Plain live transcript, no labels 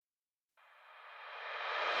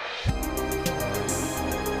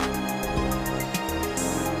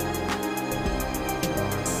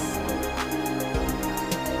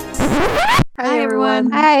Hi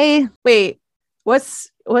everyone. Hi. Wait,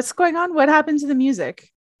 what's going on? What happened to the music?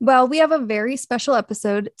 Well, we have a very special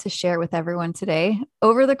episode to share with everyone today.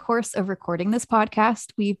 Over the course of recording this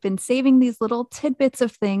podcast, we've been saving these little tidbits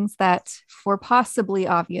of things that, for possibly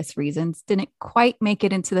obvious reasons, didn't quite make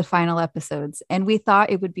it into the final episodes. And we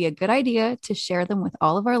thought it would be a good idea to share them with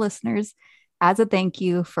all of our listeners as a thank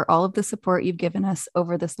you for all of the support you've given us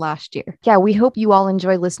over this last year. Yeah, we hope you all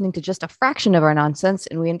enjoy listening to just a fraction of our nonsense,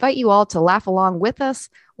 and we invite you all to laugh along with us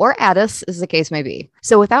or at us, as the case may be.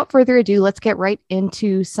 So without further ado, let's get right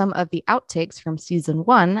into some of the outtakes from season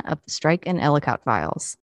 1 of the Strike and Ellicott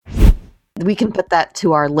Files. We can put that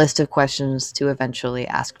to our list of questions to eventually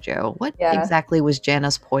ask Joe. What exactly was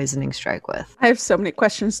Jana's poisoning Strike with? I have so many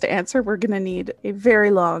questions to answer. We're going to need a very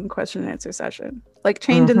long question and answer session. Like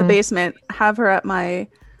chained in the basement, have her at my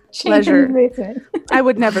pleasure. I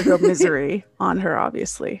would never go misery on her,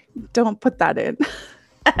 obviously. Don't put that in.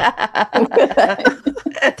 I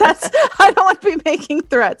don't want to be making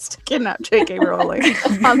threats to kidnap J.K. Rowling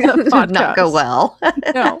on the podcast. Would not go well.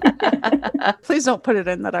 No. Please don't put it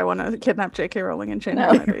in that I want to kidnap J.K. Rowling and chain her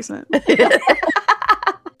in my basement.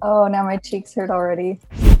 Oh, now my cheeks hurt already.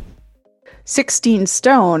 16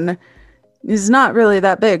 stone is not really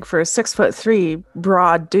that big for a 6'3"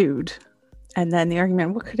 broad dude. And then the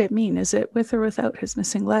argument, what could it mean? Is it with or without his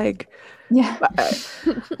missing leg? Yeah.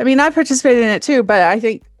 I mean, I participated in it too, but I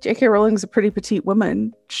think J.K. Rowling's a pretty petite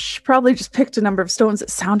woman. She probably just picked a number of stones that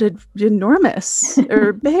sounded enormous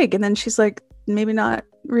or big. And then she's like, maybe not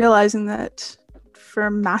realizing that for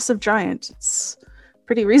a massive giant, it's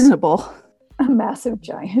pretty reasonable. A massive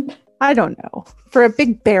giant. I don't know. For a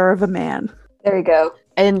big bear of a man. There you go.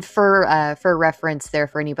 And for reference there,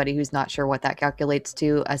 for anybody who's not sure what that calculates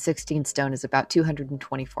to, a 16 stone is about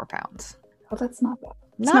 224 pounds. Oh, that's not bad.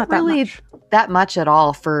 Not really that much at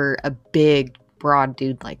all for a big, broad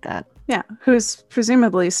dude like that. Yeah, who's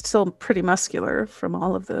presumably still pretty muscular from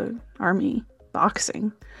all of the army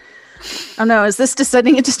boxing. Oh no, is this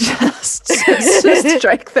descending into just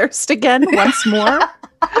strike thirst again once more?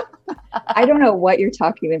 I don't know what you're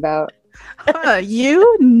talking about.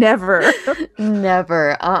 You never.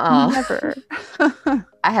 Never. Never.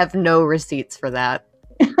 I have no receipts for that.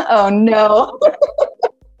 Oh no.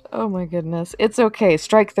 Oh my goodness. It's okay.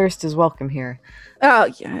 Strike thirst is welcome here.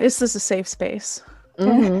 Oh yeah, this is a safe space.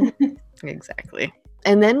 Mm-hmm. Exactly.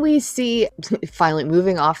 And then we see, finally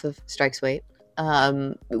moving off of Strike's weight,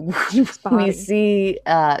 we see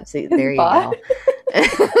there you go.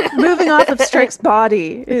 Moving off of Strike's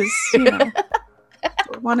body is,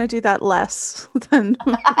 want to do that less than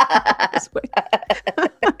his weight.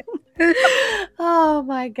 Oh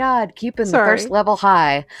my god, keeping the first level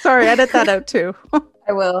high. Sorry, edit that out too.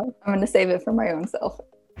 I will. I'm going to save it for my own self.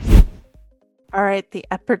 All right, the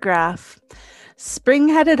epigraph.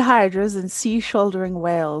 Spring-headed hydras and sea-shouldering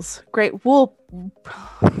whales. Great wool...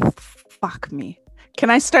 Fuck me. Can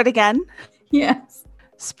I start again? Yes.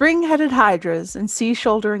 Spring-headed hydras and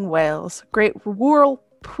sea-shouldering whales. Great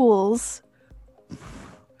whirlpools...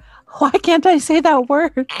 Why can't I say that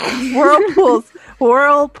word? Whirlpools.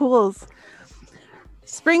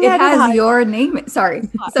 It has your name. Sorry.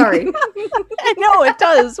 I know it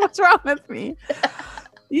does. What's wrong with me?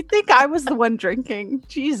 You'd think I was the one drinking.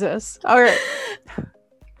 Jesus. All right.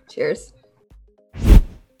 Cheers.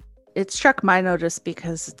 It struck my notice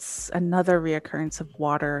because it's another reoccurrence of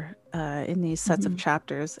water in these sets of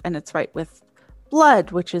chapters. And it's right with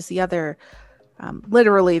blood, which is the other,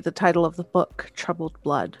 literally the title of the book, Troubled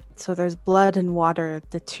Blood. So there's blood and water,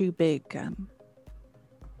 the two big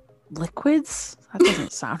liquids? That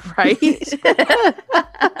doesn't sound right.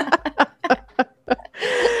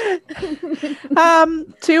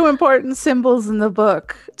 Two important symbols in the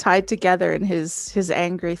book tied together in his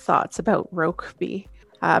angry thoughts about Rokeby.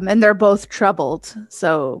 And they're both troubled.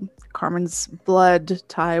 So Carmen's blood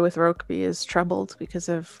tie with Rokeby is troubled because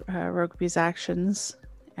of Rokeby's actions.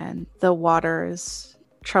 And the water is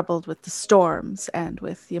troubled with the storms and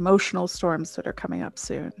with the emotional storms that are coming up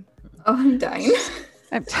soon. Oh, I'm dying.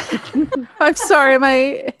 I'm sorry,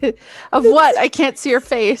 of what? I can't see your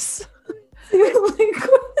face.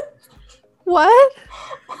 What?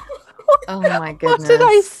 Oh my goodness. What did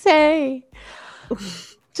I say?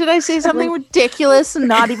 Did I say something ridiculous and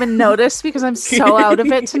not even notice because I'm so out of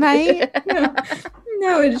it tonight?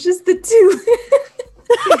 No, it's just the two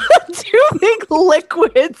big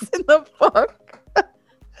liquids in the book.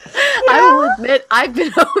 I will admit, I've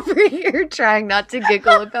been over here trying not to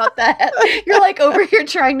giggle about that. You're like over here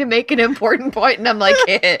trying to make an important point, and I'm like,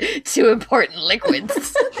 two important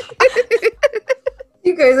liquids.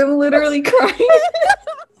 You guys, I'm literally crying.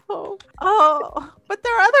 Oh, but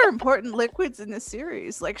there are other important liquids in the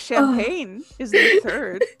series, like champagne is the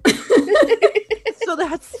third. So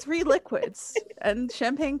that's 3 liquids, and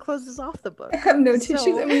champagne closes off the book. I have no tissues.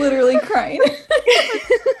 I'm literally crying.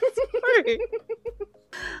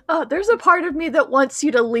 Oh, there's a part of me that wants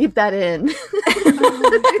you to leave that in.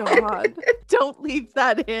 Oh my god. Don't leave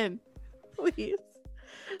that in. Please.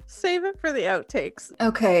 Save it for the outtakes.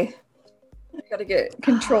 Okay. I gotta get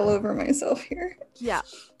control over myself here. Yeah.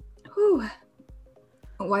 Whew.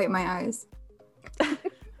 Wipe my eyes.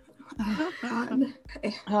 Oh, God.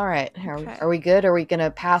 Okay. All right. Okay. Are we good? Are we going to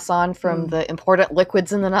pass on from the important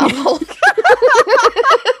liquids in the novel?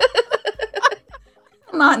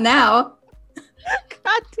 Not now.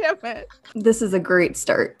 God damn it. This is a great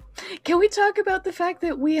start. Can we talk about the fact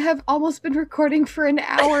that we have almost been recording for an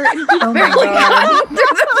hour and we Oh my barely God. got through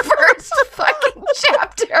the first fucking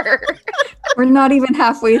chapter? We're not even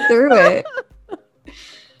halfway through it.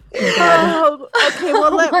 Oh, okay,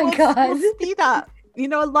 well, my we'll God. speed up. You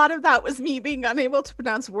know, a lot of that was me being unable to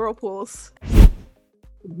pronounce whirlpools.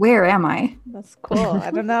 Where am I? That's cool.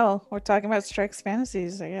 I don't know. We're talking about Strike's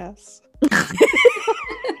fantasies, I guess.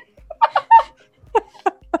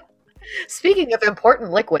 Speaking of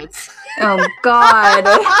important liquids. Oh, God.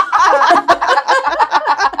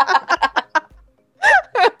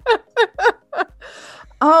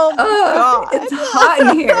 Oh my Ugh, god. it's hot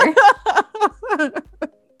in here.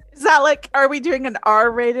 Is that like, are we doing an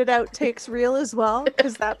R-rated outtakes reel as well?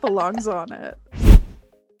 Because that belongs on it.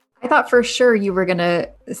 I thought for sure you were gonna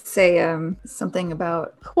say something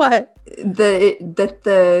about What?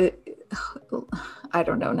 the I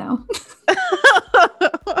don't know now.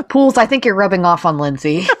 Pools, I think you're rubbing off on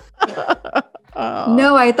Lindsay. Oh.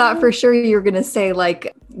 No, I thought for sure you were gonna say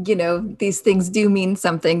like, you know, these things do mean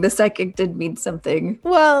something. The psychic did mean something.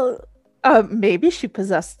 Well, maybe she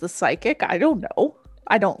possessed the psychic. I don't know.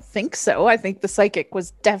 I don't think so. I think the psychic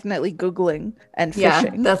was definitely Googling and Yeah,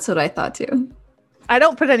 fishing. that's what I thought too. I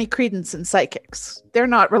don't put any credence in psychics. They're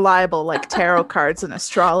not reliable like tarot cards and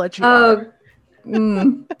astrology Oh, are.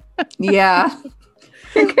 Yeah.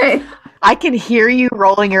 Okay. I can hear you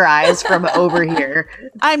rolling your eyes from over here.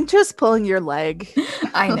 I'm just pulling your leg.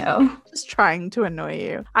 I know. Just trying to annoy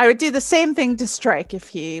you. I would do the same thing to Strike if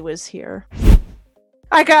he was here.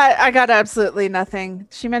 I got absolutely nothing.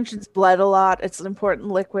 She mentions blood a lot. It's an important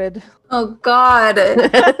liquid. Oh God.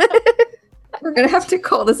 We're gonna have to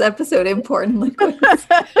call this episode "Important Liquids."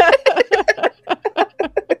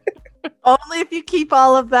 Only if you keep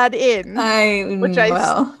all of that in. Which I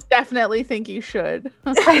well, definitely think you should.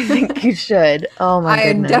 I think you should. Oh my I'm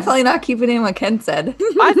goodness. definitely not keeping in what Ken said.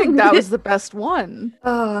 I think that was the best one.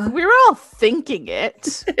 We were all thinking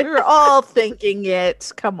it.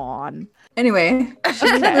 Come on. Anyway,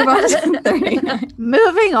 should we move on to 39?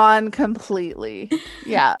 Moving on completely.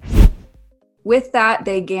 Yeah. With that,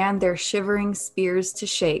 they gan their shivering spears to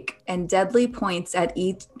shake, and deadly points at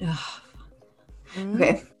each.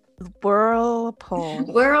 Okay. Whirlpool.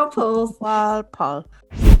 Whirlpools. Whirlpool.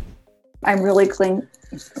 I'm really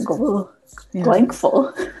glankful.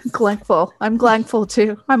 Glankful. I'm glankful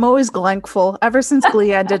too. I'm always glankful. Ever since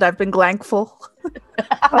Glee ended, I've been glankful.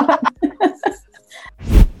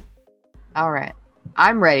 All right.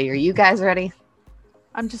 I'm ready. Are you guys ready?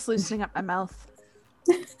 I'm just loosening up my mouth.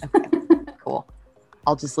 Okay. Cool.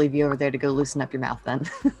 I'll just leave you over there to go loosen up your mouth then.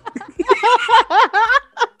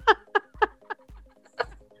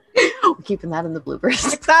 We're keeping that in the bloopers.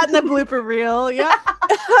 Stick that in the blooper reel. Yeah.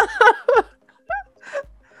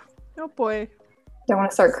 Oh boy. Don't want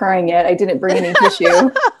to start crying yet. I didn't bring any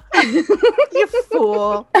tissue. You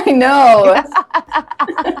fool. I know.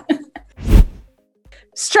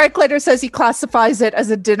 Strike later says he classifies it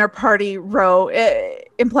as a dinner party row,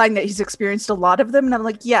 implying that he's experienced a lot of them. And I'm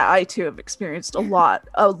like, yeah, I too have experienced a lot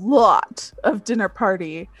of dinner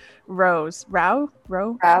party rows. Row.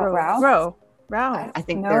 I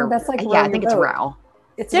think No, that's like I think it's row.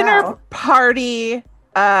 It's Dinner party,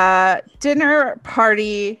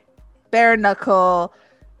 bare knuckle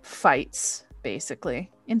fights,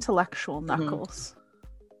 basically. Intellectual knuckles.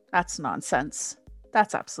 That's nonsense.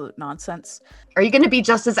 That's absolute nonsense. Are you going to be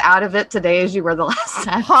just as out of it today as you were the last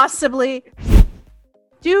time? Possibly.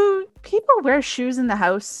 Do people wear shoes in the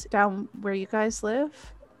house down where you guys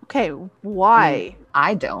live? Okay, why?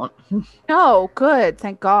 I don't. No, good.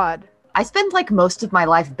 Thank God. I spend like most of my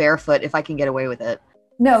life barefoot if I can get away with it.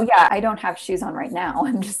 No, yeah, I don't have shoes on right now.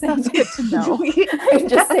 I'm just saying. That's good to know. I'm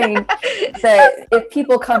just saying that if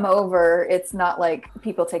people come over, it's not like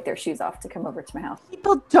people take their shoes off to come over to my house.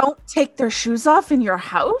 People don't take their shoes off in your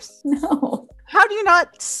house? No. How do you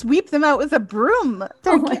not sweep them out with a broom?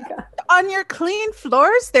 They're Oh my God. on your clean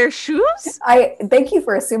floors, their shoes? I thank you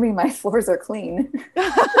for assuming my floors are clean.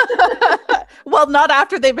 Well, not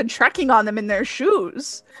after they've been trekking on them in their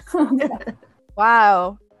shoes.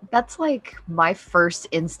 Wow. That's like my first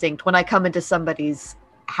instinct when I come into somebody's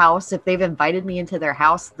house. If they've invited me into their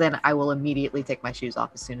house, then I will immediately take my shoes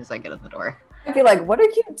off as soon as I get in the door. I'd be like, what are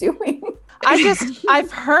you doing?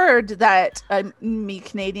 I've heard that, me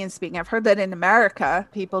Canadian speaking, I've heard that in America,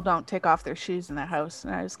 people don't take off their shoes in the house.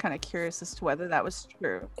 And I was kind of curious as to whether that was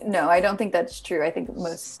true. No, I don't think that's true. I think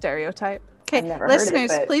most Stereotype. Okay, I've never heard it, listeners,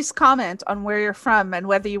 but- please comment on where you're from and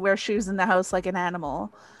whether you wear shoes in the house like an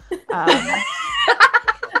animal.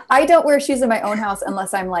 I don't wear shoes in my own house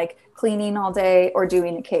unless I'm like cleaning all day or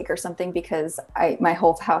doing a cake or something because my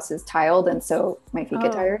whole house is tiled and so my feet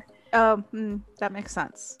get tired. Oh, that makes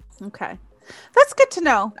sense. Okay, that's good to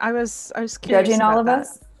know. I was curious. Judging all of about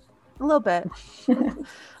us? that. A little bit, a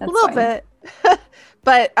That's little fine. bit.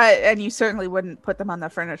 But and you certainly wouldn't put them on the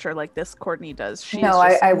furniture like this Courtney does. She's No,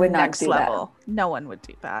 just I would not next do level. No one would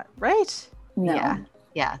do that, right? No.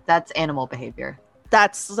 Yeah, that's animal behavior.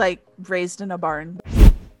 That's like raised in a barn.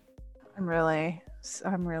 I'm really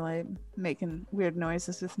making weird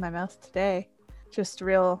noises with my mouth today. Just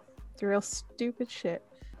real stupid shit.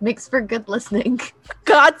 Makes for good listening.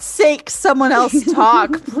 God's sake, someone else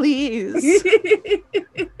talk, please.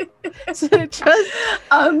 Just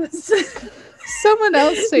someone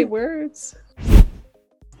else say words.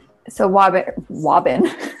 So Wobbin.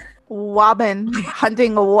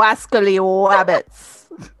 Hunting wascally wabbits.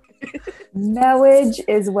 Marriage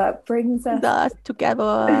is what brings us.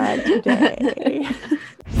 Together today.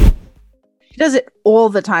 She does it all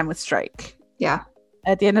the time with Strike. Yeah.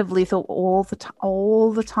 At the end of Lethal, all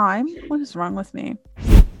the time. What is wrong with me?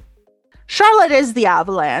 Charlotte is the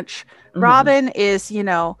avalanche. Mhm. Robin is,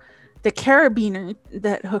 the carabiner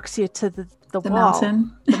that hooks you to the wall.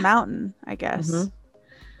 Mountain. The mountain, I guess. Mhm.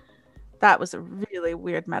 That was a really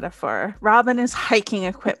weird metaphor. Robin is hiking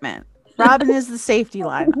equipment. Robin is the safety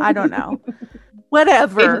line. I don't know.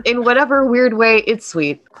 Whatever. In whatever weird way, it's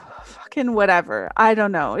sweet. Fucking whatever. I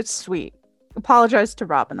don't know. It's sweet. Apologize to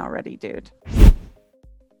Robin already, dude.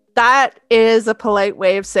 That is a polite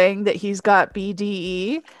way of saying that he's got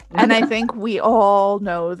BDE. And I think we all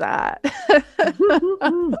know that.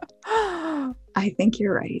 I think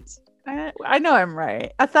you're right. I know I'm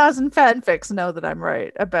right. 1,000 fanfics know that I'm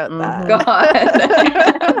right about that.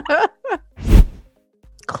 God.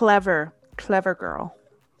 Clever girl.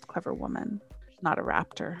 Clever woman. Not a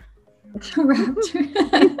raptor.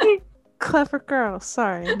 Raptor. Clever girl.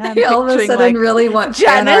 Sorry. Now I'm I all of a picturing, sudden like, really want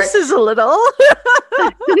fan art. Janice is a little.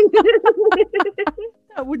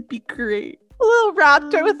 That would be great. A little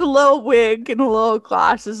raptor with a little wig and a little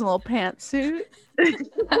glasses and a little pantsuit.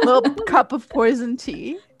 A little cup of poison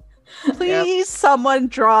tea. Please, someone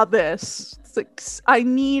draw this. It's like, I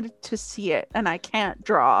need to see it and I can't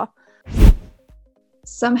draw.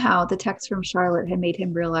 Somehow, the text from Charlotte had made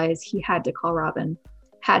him realize he had to call Robin,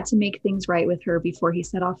 had to make things right with her before he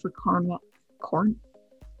set off for Cornwall. Cornwall?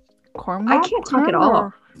 I can't talk at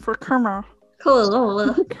all. For Kerma.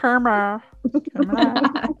 Cool. Kerma.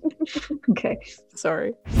 Okay.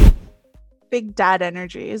 Sorry. Big dad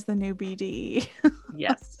energy is the new BD.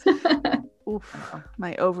 Yes. Oof,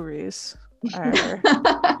 my ovaries are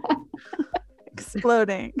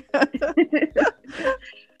exploding.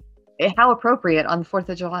 How appropriate on the 4th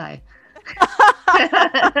of July.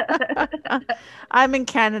 I'm in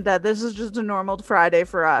Canada. This is just a normal Friday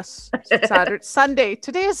for us. Saturday, Sunday.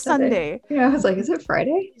 Today is Sunday. Yeah, I was like, is it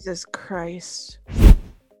Friday? Jesus Christ.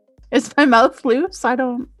 Is my mouth loose? I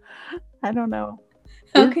don't know.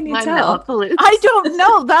 How can you My tell? mouth loose. I don't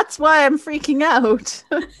know. That's why I'm freaking out.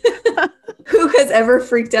 Who has ever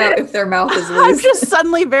freaked out if their mouth is I'm loose? just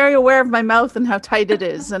suddenly very aware of my mouth and how tight it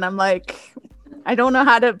is. And I'm like, I don't know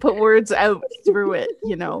how to put words out through it,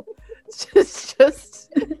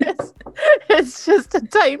 It's just a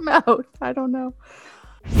tight mouth. I don't know.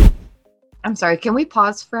 I'm sorry. Can we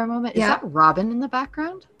pause for a moment? Yeah. Is that Robin in the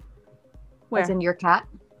background? Where? As in your cat?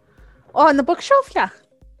 Oh, on the bookshelf? Yeah.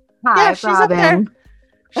 Hi, Yeah, she's up there. Robin.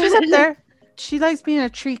 She's up there. She likes being a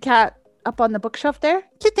tree cat up on the bookshelf there.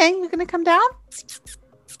 Cute thing. You gonna come down?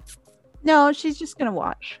 No, she's just gonna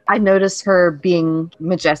watch. I noticed her being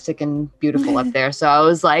majestic and beautiful up there, so I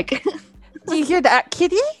was like, Do you hear that,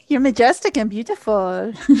 kitty? You're majestic and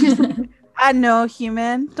beautiful. I know,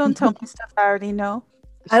 human. Don't tell me stuff I already know.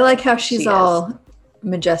 I like how she's She all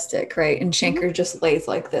majestic, right? And Shanker just lays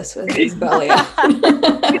like this with his belly out.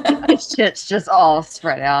 it's just all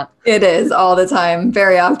spread out. It is all the time,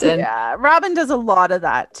 very often. Yeah, Robin does a lot of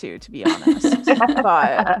that too, to be honest.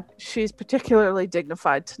 But she's particularly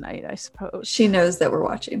dignified tonight, I suppose. She knows that we're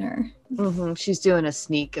watching her. Mm-hmm. She's doing a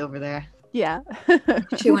sneak over there. Yeah.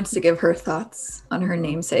 She wants to give her thoughts on her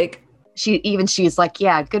namesake. She's like,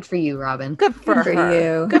 yeah, good for you, Robin. Good for Good for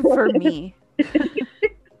her. you. Good for me.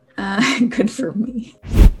 Good for me.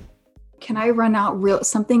 Can I run out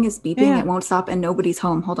something is beeping, Yeah. it won't stop, and nobody's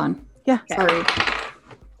home. Hold on. Yeah. Sorry.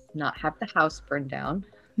 Not have the house burned down.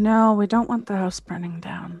 No, we don't want the house burning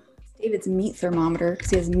down. David's meat thermometer, because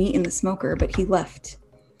he has meat in the smoker, but he left.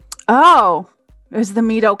 Oh, is the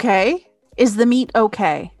meat okay? Is the meat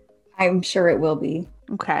okay? I'm sure it will be.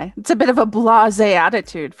 Okay. It's a bit of a blasé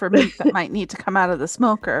attitude for meat that might need to come out of the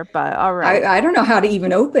smoker, but all right. I don't know how to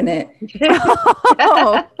even open it.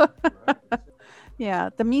 Oh. Yeah,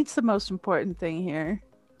 the meat's the most important thing here.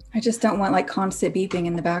 I just don't want like constant beeping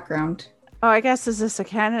in the background. Oh, I guess is this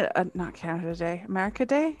a not Canada Day, America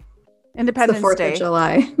Day? It's Independence the 4th Day. of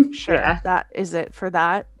July. Sure. Yeah. That is it for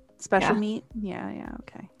that special Yeah. meat? Yeah,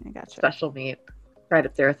 okay. I gotcha. Special meat. Right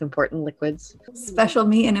up there with important liquids. Special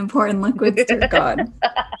meat and important liquids. Dear God.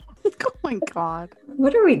 Oh my god.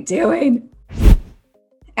 What are we doing?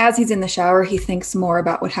 As he's in the shower, he thinks more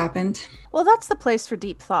about what happened. Well, that's the place for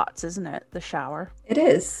deep thoughts, isn't it? The shower. It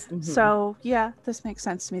is. Mhm. So, yeah, this makes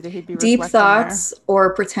sense to me that he'd be Deep reflecting there. thoughts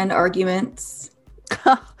or pretend arguments.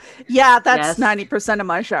 Yeah, that's Yes. 90% of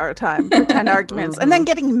my shower time. Pretend arguments. And then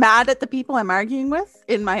getting mad at the people I'm arguing with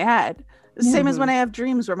in my head. The same as when I have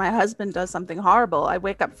dreams where my husband does something horrible. I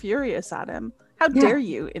wake up furious at him. How Yeah. dare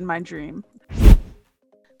you in my dream?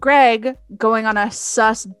 Greg going on a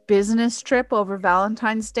sus business trip over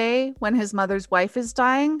Valentine's Day when his mother's wife is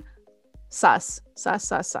dying. Sus.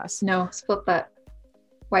 No, split that.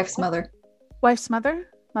 Wife's mother. Wife's mother?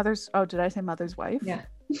 Mother's, oh, did I say mother's wife? Yeah.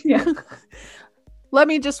 Yeah. Let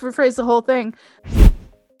me just rephrase the whole thing.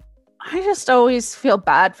 I just always feel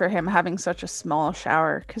bad for him having such a small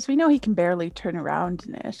shower because we know he can barely turn around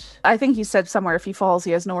in it. I think he said somewhere if he falls,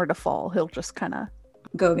 he has nowhere to fall. He'll just kind of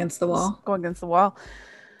Go against the wall. go against the wall.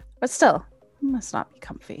 But still, he must not be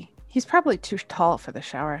comfy. He's probably too tall for the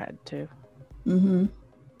shower head, too.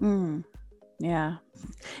 Mm-hmm. Yeah.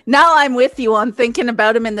 Now I'm with you on thinking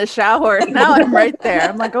about him in the shower. Now I'm right there.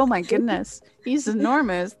 I'm like, oh my goodness. He's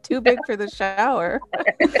enormous. Too big for the shower.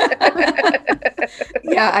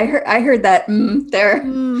 Yeah, I heard that there.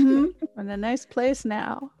 Mm-hmm. In a nice place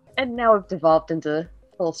now. And now we've devolved into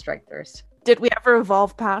full strike thirst. Did we ever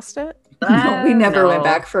evolve past it? No, we never went No.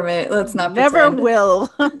 back from it. Let's not Never pretend. will.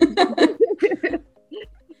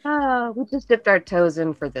 We just dipped our toes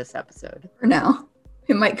in for this episode. For now.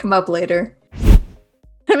 It might come up later.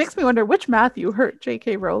 It makes me wonder which Matthew hurt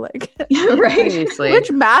J.K. Rowling. Right? Previously.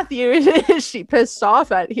 Which Matthew is she pissed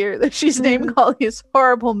off at here that she's named all these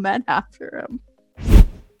horrible men after him?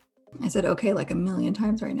 I said okay like a million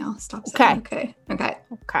times right now. Stop saying okay. Okay.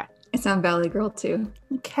 Okay. I sound Valley Girl too.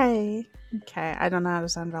 Okay. I don't know how to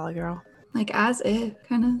sound Valley Girl. Like as if,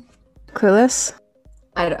 kind of. Clueless?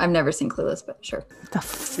 I've never seen Clueless, but sure. The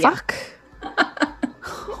fuck?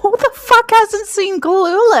 Who the fuck hasn't seen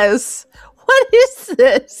Clueless? What is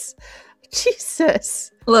this?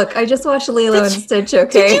 Jesus. Look, I just watched Lilo and Did you- Stitch,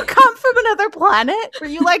 okay? Did you come from another planet? Were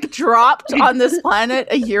you like dropped on this planet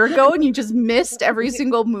a year ago and you just missed every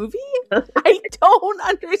single movie? I don't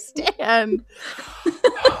understand.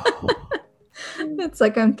 It's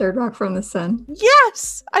like I'm Third Rock from the Sun,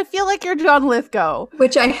 Yes, I feel like you're John Lithgow.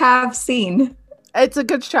 which I have seen. It's a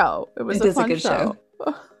good show. It was It a is a fun good show.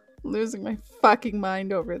 Ugh, I'm losing my fucking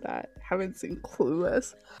mind over that. Haven't seen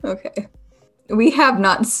Clueless. Okay. We have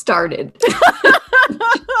not started.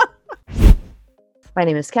 My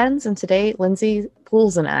name is Kens, and today Lindsay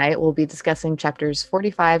Pools and I will be discussing chapters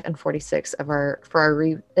 45 and 46 of I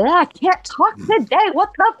can't talk today. What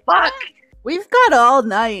the fuck? We've got all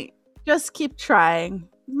night. Just keep trying.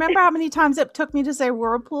 Remember how many times it took me to say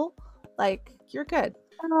whirlpool? Like, you're good.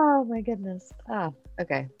 Oh my goodness. Oh,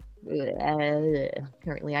 okay.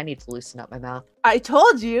 Apparently, I need to loosen up my mouth. I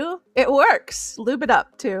told you. It works. Lube it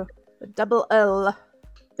up, too. The double L.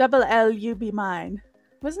 Double L, you be mine.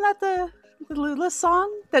 Wasn't that the Lula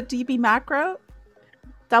song that DB Mac wrote?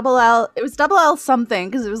 Double L. It was double L something,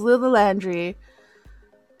 because it was Lula Landry.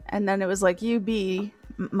 And then it was like, you be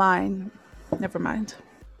mine. Never mind.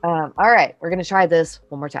 All right, we're gonna try this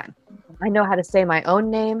one more time. I know how to say my own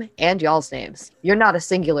name and y'all's names. You're not a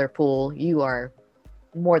singular pool. You are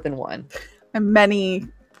more than one. And many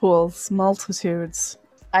pools, multitudes.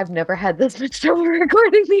 I've never had this much trouble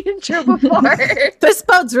recording the intro before. This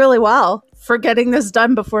bodes really well for getting this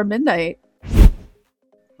done before midnight.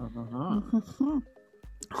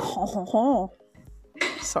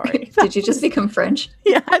 Sorry. Did you just become French?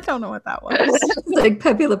 Yeah, I don't know what that was. It's like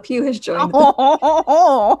Pepe Le Pew has joined.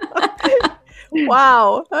 Oh,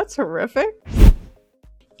 wow, that's horrific.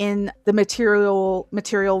 In the material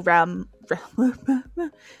realm,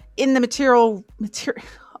 in the material.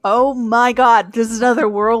 Oh my God, this is another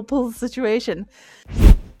whirlpool situation.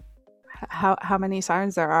 How many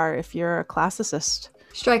sirens there are if you're a classicist?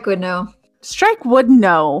 Strike would know. Strike would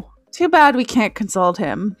know. Too bad we can't consult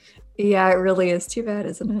him. Yeah, it really is too bad,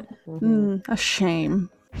 isn't it? A shame.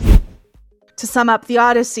 To sum up the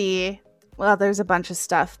Odyssey, well, there's a bunch of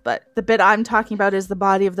stuff, but the bit I'm talking about is the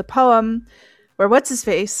body of the poem, where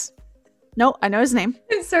what's-his-face? No, I know his name.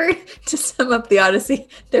 I'm sorry. To sum up the Odyssey,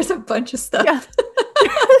 there's a bunch of stuff. Yeah.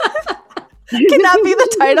 Can that be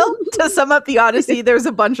the title? To sum up the Odyssey, there's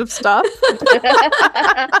a bunch of stuff.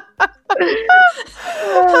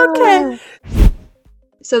 Okay.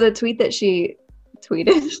 So the tweet that she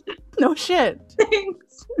tweeted. No shit.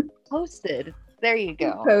 Thanks. Posted. There you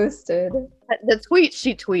go. Posted. The tweet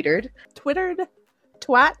she tweeted. Twittered?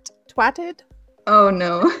 Twatted? Oh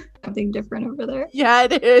no. Something different over there. Yeah,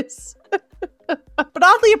 it is. But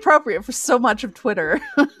oddly appropriate for so much of Twitter.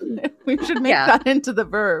 We should make that into the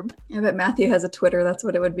verb. I bet Matthew has a Twitter. That's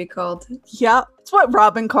what it would be called. Yeah, it's what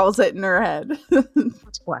Robin calls it in her head.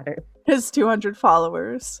 Twitter. His 200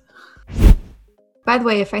 followers. By the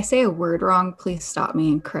way, if I say a word wrong, please stop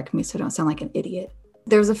me and correct me so I don't sound like an idiot.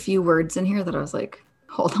 There's a few words in here that I was like,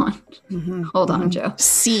 hold on. Mm-hmm. Hold on, Joe.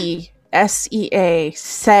 SEA.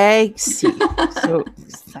 Say. So,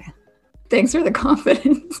 thanks for the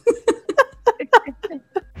confidence.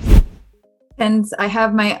 And I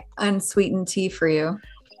have my unsweetened tea for you.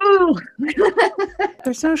 Ooh.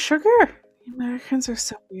 There's no sugar. Americans are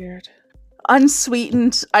so weird.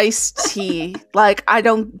 Unsweetened iced tea. Like, I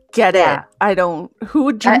don't get it. Who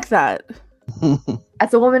would drink that?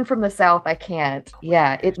 As a woman from the South, I can't.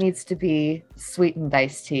 Yeah, it needs to be sweetened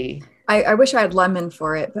iced tea. I wish I had lemon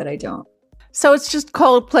for it, but I don't. So it's just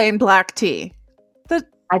cold, plain black tea.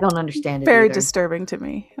 I don't understand it Very either. disturbing to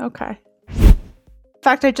me. Okay. In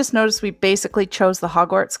fact, I just noticed we basically chose the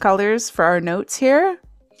Hogwarts colors for our notes here.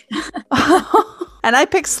 And I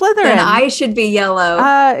picked Slytherin. Then I should be yellow.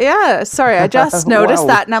 Yeah, sorry. I just noticed Wow.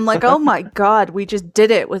 that and I'm like, oh my God, we just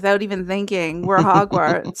did it without even thinking. We're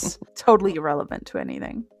Hogwarts. Totally irrelevant to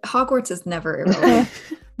anything. Hogwarts is never irrelevant.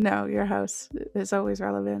 No, your house is always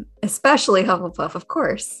relevant. Especially Hufflepuff, of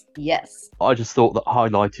course. Yes. I just thought that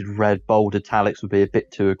highlighted red, bold italics would be a bit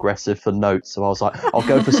too aggressive for notes, so I was like, I'll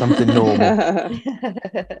go for something normal.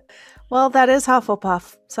 Well, that is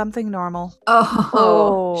Hufflepuff. Something normal.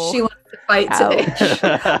 Oh. She wants to fight today.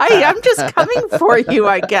 I'm just coming for you,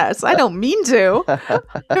 I guess. I don't mean to.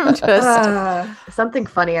 I'm just... Something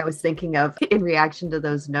funny I was thinking of in reaction to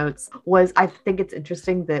those notes was I think it's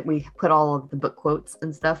interesting that we put all of the book quotes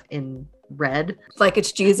and stuff in red. Like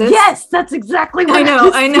it's Jesus? Yes, that's exactly what I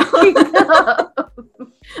know.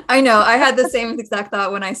 I know. I had the same exact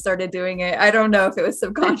thought when I started doing it. I don't know if it was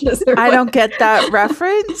subconscious or I what. don't get that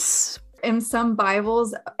reference. In some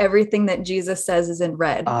Bibles, everything that Jesus says is in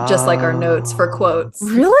red, just like our notes for quotes.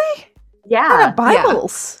 Really? Yeah. What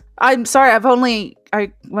Bibles? Yeah. I'm sorry. I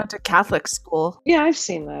went to Catholic school. Yeah, I've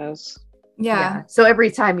seen those. Yeah. So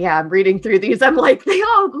every time, I'm reading through these, I'm like,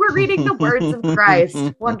 we're reading the words of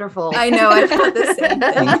Christ. Wonderful. I know. I've had the same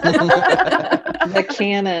thing. The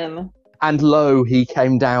canon. And lo, he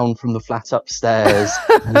came down from the flat upstairs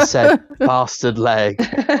and said, "Bastard leg,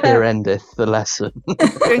 here endeth the lesson."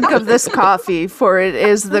 Drink of this coffee, for it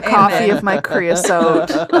is the coffee of my creosote.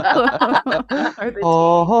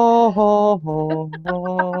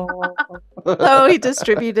 So he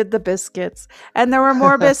distributed the biscuits, and there were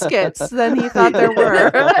more biscuits than he thought there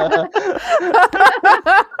were.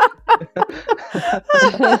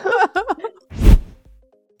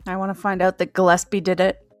 I want to find out that Gillespie did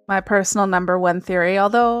it. My personal number one theory,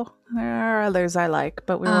 although there are others I like,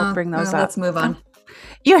 but we won't bring those up. Let's move on.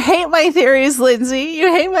 You hate my theories, Lindsay.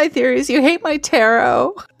 You hate my theories. You hate my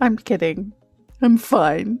tarot. I'm kidding. I'm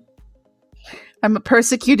fine. I'm a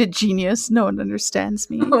persecuted genius. No one understands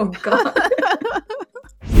me. Oh, God.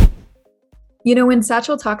 When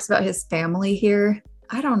Satchel talks about his family here,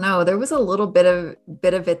 I don't know. There was a little bit of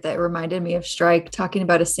it that reminded me of Strike, talking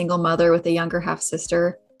about a single mother with a younger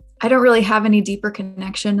half-sister. I don't really have any deeper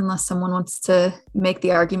connection unless someone wants to make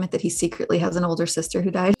the argument that he secretly has an older sister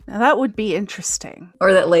who died. Now that would be interesting.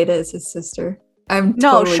 Or that Leda is his sister. No,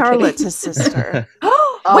 totally Charlotte's kidding. his sister.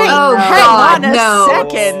 Wait, Oh, hang God, on a no.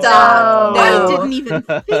 second. Stop. I No. didn't even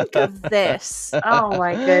think of this. Oh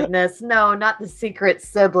my goodness. No, not the secret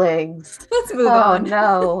siblings. Let's move Oh on.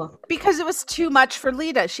 no. Because it was too much for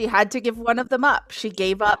Lita. She had to give one of them up. She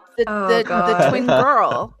gave up the God. twin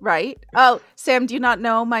girl, right? Oh, Sam, do you not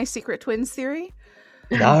know my secret twins theory?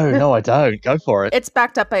 No, I don't. Go for it. It's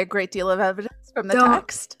backed up by a great deal of evidence from the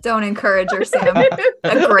text. Don't encourage her, Sam.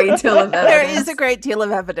 A great deal of evidence. There is a great deal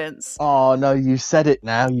of evidence. Oh no, you said it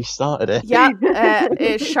now. You started it.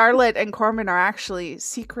 Yeah, Charlotte and Corman are actually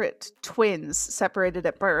secret twins separated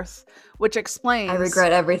at birth, which explains I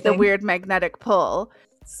regret everything. the weird magnetic pull.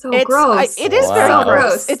 So gross. It is Wow. very So gross.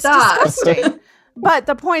 gross. It's Stop. disgusting. But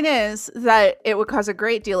the point is that it would cause a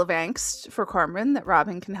great deal of angst for Corman that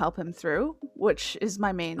Robin can help him through, which is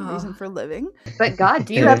my main reason for living. But God,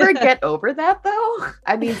 do you ever get over that though?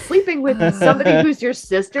 I mean, sleeping with somebody who's your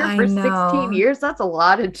sister I for know. 16 years, that's a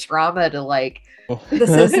lot of trauma to like. This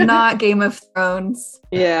is not Game of Thrones.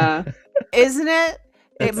 Yeah. Isn't it?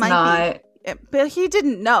 It's not. But he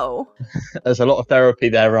didn't know. There's a lot of therapy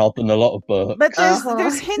there rather than a lot of books. But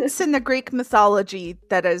there's hints in the Greek mythology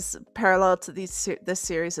that is parallel to this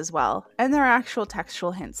series as well. And there are actual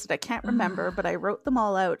textual hints that I can't remember, but I wrote them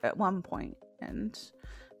all out at one point, and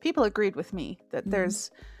people agreed with me that there's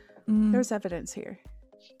evidence here.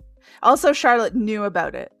 Also, Charlotte knew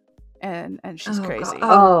about it, and she's crazy. God.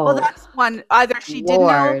 Oh, Well, that's one. Either she did know,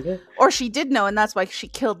 Lord. or she did know, and that's why she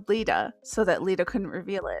killed Lita, so that Lita couldn't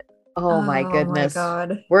reveal it. Oh my goodness.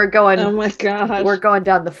 God. We're going Oh my god. we're going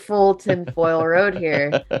down the full tinfoil road here.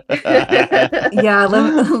 Yeah,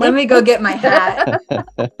 let me go get my hat.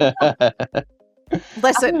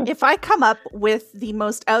 Listen, if I come up with the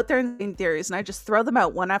most out there theories and I just throw them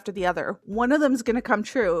out one after the other, one of them's going to come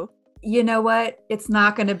true. You know what? It's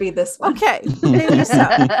not going to be this one. Okay, maybe so.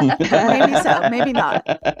 Maybe so. Maybe not.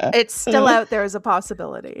 It's still out there as a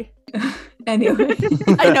possibility. Anyway.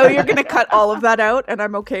 I know you're going to cut all of that out, and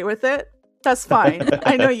I'm okay with it. That's fine.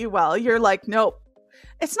 I know you well. You're like, nope.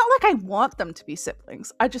 It's not like I want them to be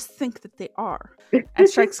siblings. I just think that they are. And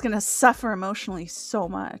Strike's going to suffer emotionally so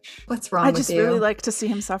much. What's wrong I with just you? really like to see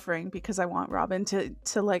him suffering because I want Robin to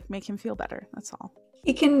like make him feel better. That's all.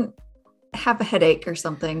 He can have a headache or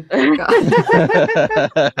something. God.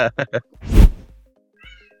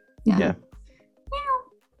 Yeah.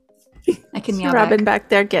 I can See meow Robin back. back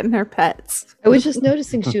there getting her pets. I was just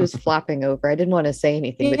noticing she was flopping over. I didn't want to say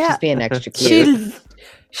anything, but Yeah. she's being extra cute.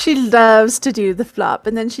 She loves to do the flop,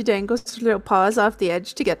 and then she dangles her little paws off the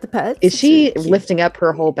edge to get the pets. Is It's she really cute. lifting up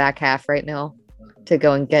her whole back half right now to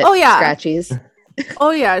go and get Oh, yeah. scratchies?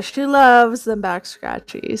 Oh yeah, she loves them back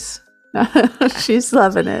scratchies. She's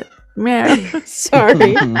loving it. Meow.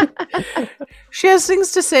 Sorry. She has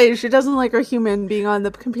things to say. She doesn't like her human being on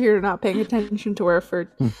the computer not paying attention to her for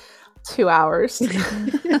 2 hours.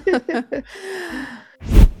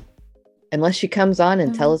 Unless she comes on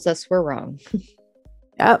and tells us we're wrong.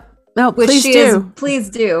 Yep. No, Which please she do. is. Please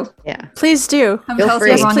do. Yeah. Please do. Come Feel tell us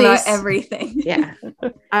free. we're wrong about Please. everything. Yeah.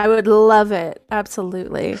 I would love it.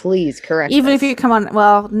 Absolutely. Please correct Even us. if you come on,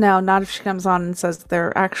 well, no, not if she comes on and says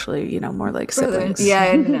they're actually, more like siblings.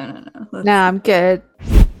 Yeah, no. Let's- No, I'm good.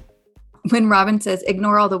 When Robin says,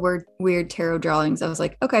 ignore all the weird tarot drawings, I was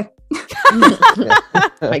like, okay.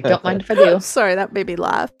 Like, don't mind if I do. Sorry, that made me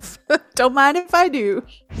laugh. Don't mind if I do.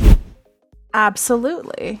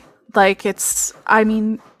 Absolutely. Like can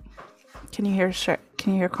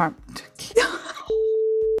you hear Carm?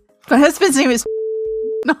 My husband's name is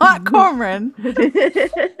not Cormoran. You did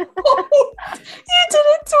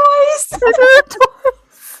it twice.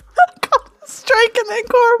 Strike and then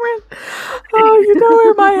Cormoran. Oh, you know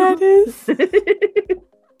where my head is.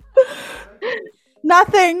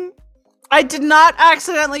 Nothing. I did not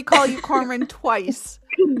accidentally call you Cormoran twice.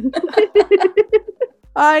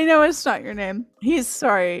 I know it's not your name. He's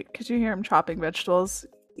sorry. Could you hear him chopping vegetables?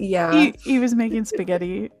 Yeah. He was making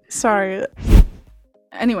spaghetti. Sorry.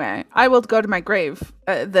 Anyway, I will go to my grave.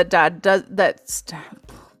 That dad does.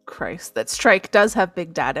 Christ, that Strike does have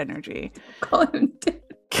big dad energy. Call him dad.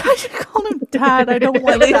 I should call him dad. I don't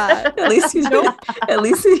like that. At least you don't. At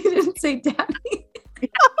least you didn't say daddy.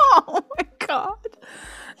 Oh my god.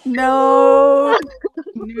 No.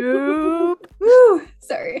 Nope. Woo.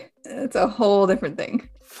 Sorry. It's a whole different thing.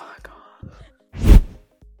 Fuck off.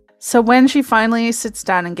 So when she finally sits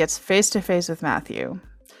down and gets face to face with Matthew,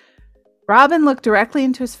 Robin looked directly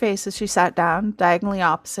into his face as she sat down, diagonally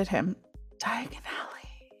opposite him. Diagonally.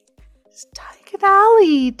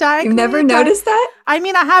 You've never noticed that? I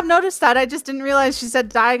mean, I have noticed that. I just didn't realize she said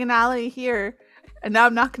diagonally here. And now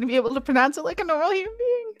I'm not going to be able to pronounce it like a normal human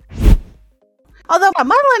being. Although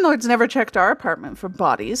my landlord's never checked our apartment for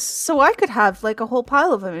bodies, so I could have like a whole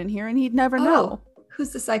pile of them in here and he'd never know. Who's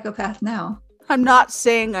the psychopath now? I'm not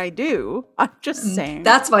saying I do. I'm just saying.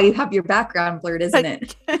 That's why you have your background blurred, isn't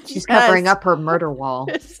it? She's covering up her murder wall.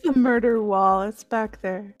 It's the murder wall. It's back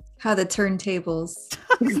there. How the turntables.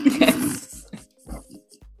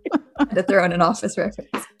 Had to throw in an Office reference.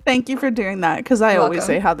 Thank you for doing that, because I You're always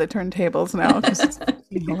welcome. say how the turntables now, because it's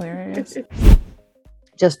hilarious.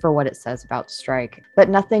 Just for what it says about Strike. But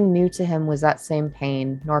nothing new to him was that same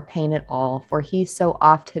pain, nor pain at all, for he so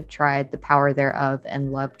oft had tried the power thereof,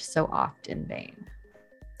 and loved so oft in vain.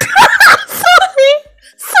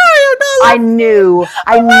 Sorry, I'm not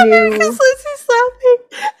I knew. because Lizzie's laughing,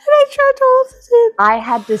 and I tried to hold it in. I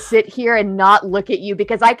had to sit here and not look at you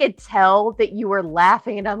because I could tell that you were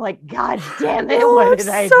laughing, and I'm like, God damn it, Oh, what I'm did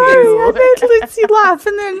I sorry. do? I made Lindsay laugh,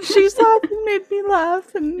 and then she's laughing made me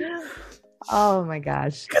laugh, and Oh my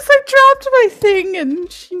gosh. because I dropped my thing,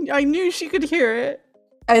 and I knew she could hear it.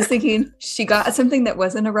 I was thinking she got something that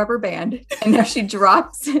wasn't a rubber band, and now she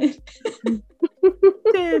drops it.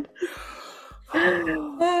 Did.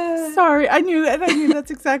 Sorry, I knew that's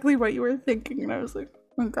exactly what you were thinking, and I was like,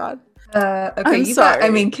 oh God. Okay, I'm you got. I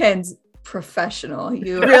sorry. mean, Ken's professional.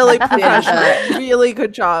 You Really did professional. that. Really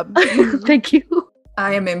good job. Thank you.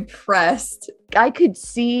 I am impressed. I could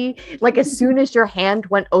see, like, as soon as your hand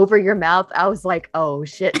went over your mouth, I was like, oh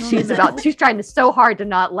shit, Oh, no. she's trying so hard to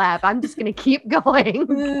not laugh. I'm just going to keep going.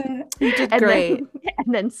 You did And great.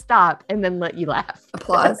 and then stop and then let you laugh.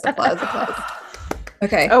 Applause.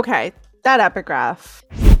 Okay. Okay, that epigraph.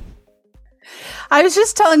 I was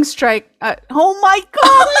just telling Strike. Oh my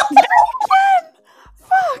God! Again!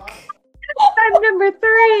 Fuck! I'm number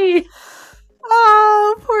 3.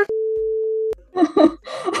 Oh, poor.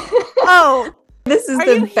 Oh, This is are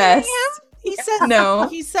the you best. hearing him? He said No.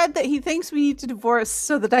 He said that he thinks we need to divorce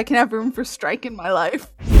so that I can have room for Strike in my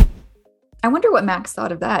life. I wonder what Max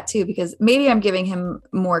thought of that too, because maybe I'm giving him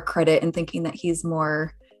more credit and thinking that he's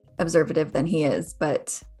more observative than he is,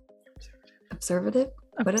 but observative?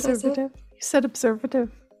 What did I say? Observative. You said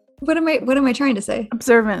observative. What am I trying to say?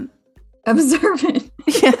 Observant. Observant.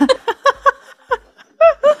 Yeah.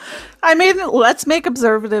 I mean, let's make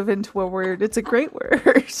observative into a word. It's a great word.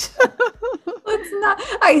 Let's not.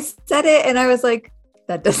 I said it and I was like,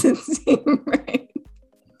 that doesn't seem right.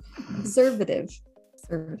 Observative.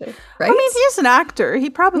 Right? I mean, he's an actor. He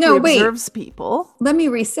probably No, wait. observes people. Let me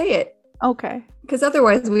re-say it, Okay. because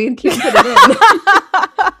otherwise we can't put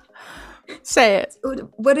it Say it.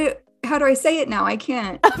 in. How do I say it now? I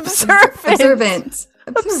can't. Observant. Observant.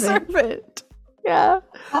 Observant. Yeah.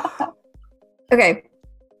 Okay.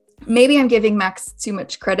 Maybe I'm giving Max too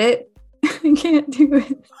much credit. I can't do it.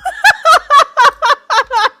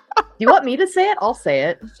 Do you want me to say it? I'll say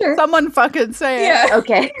it. Sure. Someone fucking say it. Yeah.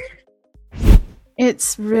 Okay.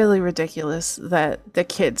 It's really ridiculous that the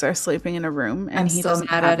kids are sleeping in a room and I'm he so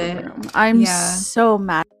doesn't mad have at a it. room. I'm Yeah. so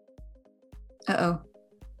mad. Uh-oh.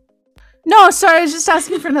 No, sorry, I was just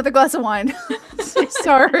asking for another glass of wine.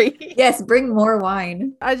 Sorry. Yes, bring more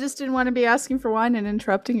wine. I just didn't want to be asking for wine and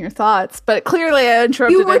interrupting your thoughts, but clearly I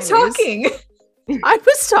interrupted You were anyways. talking. I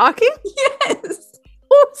was talking? Yes.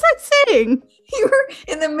 What was I saying? You were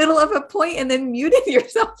in the middle of a point and then muted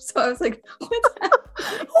yourself. So I was like, what's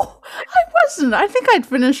happening? Oh, I wasn't. I think I'd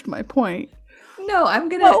finished my point. No, I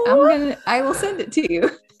will send it to you.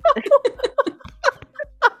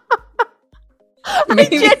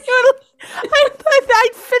 Maybe- I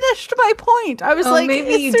finished my point. I was like, maybe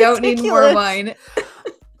it's you don't need more ridiculous.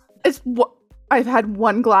 wine. I've had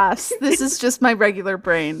one glass. This is just my regular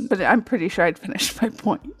brain, but I'm pretty sure I'd finished my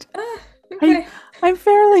point. Okay. I'm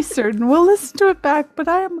fairly certain. We'll listen to it back, but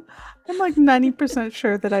I'm like 90%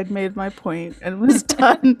 sure that I'd made my point and was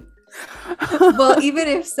done. Well, even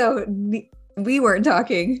if so, we weren't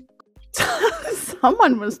talking.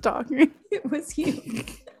 Someone was talking. It was you.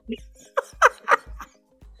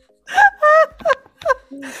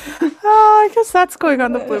 Oh, I guess that's going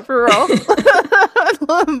on the blooper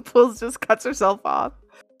roll. Pools just cuts herself off.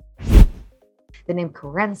 The name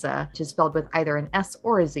Carenza, which is spelled with either an S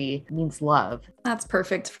or a Z, means love, That's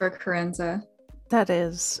perfect for Carenza. That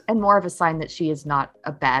is. and more of a sign that she is not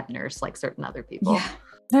a bad nurse like certain other people. Yeah.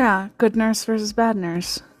 Yeah, good nurse versus bad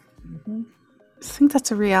nurse. Mhm. I think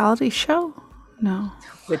that's a reality show. No.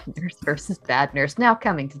 Good nurse versus bad nurse. Now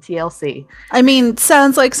coming to TLC. I mean,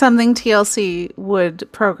 sounds like something TLC would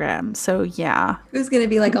program. So, yeah. Who's going to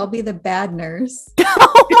be like, I'll be the bad nurse?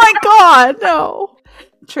 Oh my God, no.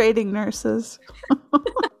 Trading nurses.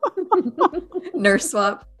 Nurse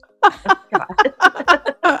swap.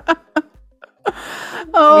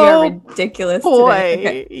 Oh, We are ridiculous boy.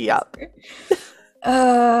 today. Okay. Yep.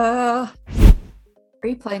 Are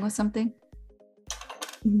you playing with something?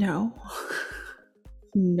 No.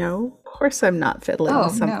 No, of course I'm not fiddling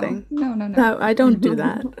with something. No, I don't do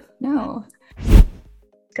that. No.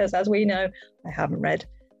 Because as we know, I haven't read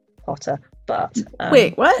Potter, but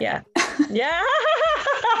Wait, what? Yeah. Yeah.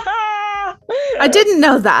 I didn't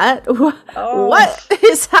know that. Oh, What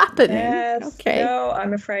is happening? yes. Okay. No,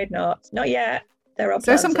 I'm afraid not. Not yet. There are Is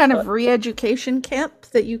there some kind of re-education camp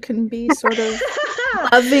that you can be sort of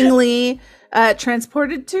lovingly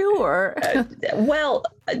transported to, or well,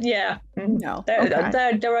 yeah. no? There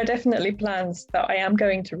Okay. are definitely plans that I am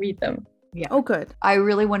going to read them. Yeah. Oh, good. I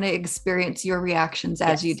really want to experience your reactions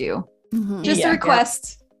as you do. Mhm. Just Yeah. a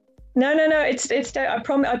request. No.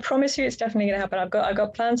 I promise you, it's definitely going to happen. I've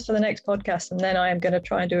got plans for the next podcast, and then I am going to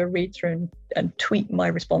try and do a read through and tweet my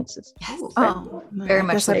responses. Yes. Oh, Very I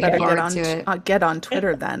much guess I looking better forward get on to it. I'll get on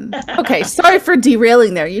Twitter then. Okay, sorry for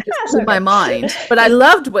derailing there. You just That's blew my okay. mind, but I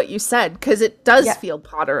loved what you said because it does Yeah. feel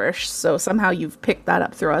Potterish. So somehow you've picked that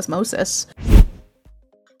up through osmosis.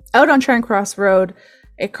 Out on Charing Cross Road,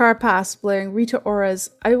 a car passed, blaring Rita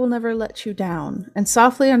Ora's "I Will Never Let You Down," and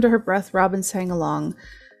softly under her breath, Robin sang along.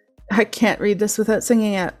 I can't read this without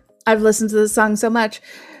singing it. I've listened to this song so much.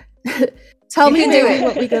 Tell You me, can do baby, it.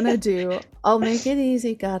 what we gonna do? I'll make it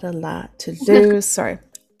easy, got a lot to lose. Sorry.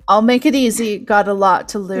 I'll make it easy, got a lot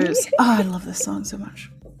to lose. Oh, I love this song so much.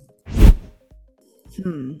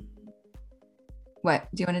 What?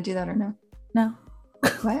 Do you want to do that or no? No.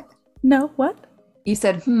 What? No, what? You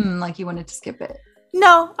said like you wanted to skip it.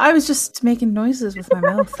 No, I was just making noises with my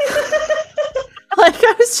mouth. Like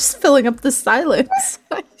I was just filling up the silence.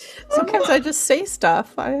 Sometimes I just say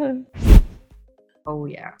stuff. Oh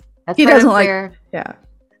yeah. That's He right doesn't up like- there. Yeah.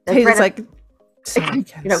 That's He's right up- like, sorry, You know,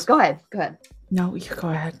 Kens. go ahead. Go ahead. No, you go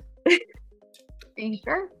ahead. Are you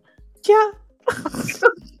sure? Yeah.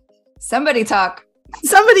 Somebody talk.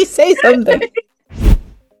 Somebody say something.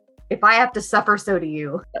 If I have to suffer, so do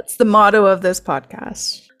you. That's the motto of this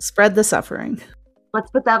podcast. Spread the suffering. Let's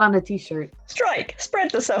put that on a t-shirt. Strike,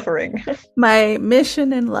 spread the suffering. My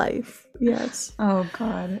mission in life. Yes. Oh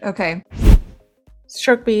God. Okay.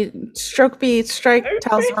 Stroke beat, strike,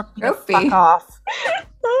 tells Rugby to Stroke fuck beat. off.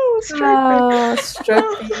 Oh, stroke. Oh,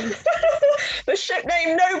 stroke beat. The ship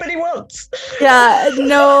name nobody wants. Yeah,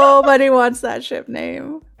 nobody wants that ship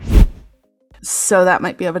name. So that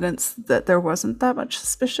might be evidence that there wasn't that much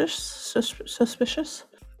suspicious.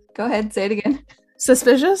 Go ahead. Say it again.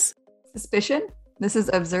 Suspicious? Suspicion. This is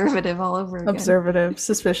observative all over again. Observative,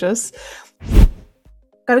 suspicious.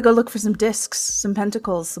 Gotta go look for some discs, some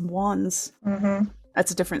pentacles, some wands. Mm-hmm.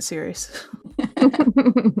 That's a different series.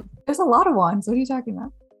 There's a lot of wands. What are you talking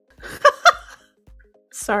about?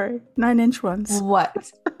 Sorry, 9-inch ones.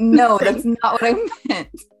 What? No, that's not what I meant.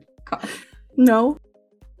 God. No?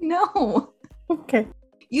 No. Okay.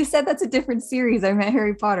 You said that's a different series. I meant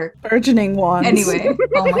Harry Potter. Burgeoning wands. Anyway.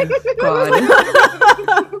 Oh my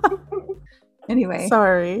God. Anyway.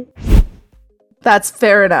 Sorry. That's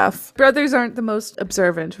fair enough. Brothers aren't the most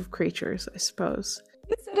observant of creatures, I suppose.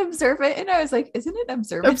 You said observant, and I was like, isn't it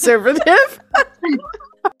observant? Observative?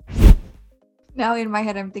 Now in my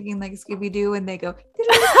head, I'm thinking like Scooby Doo, and they go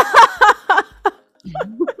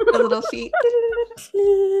the little feet.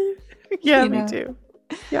 Yeah, You me know. too.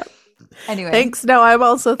 Anyway, Thanks. No, I'm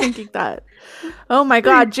also thinking that. Oh my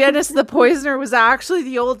god, Janice the Poisoner was actually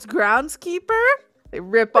the old groundskeeper? They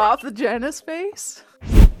rip off the Janice face?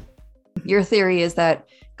 your theory is that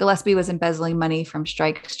Gillespie was embezzling money from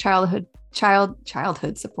Strike's childhood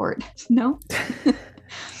support. No,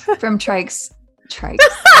 from Trike's.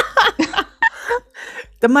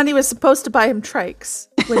 The money was supposed to buy him trikes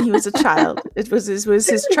when he was a child. It was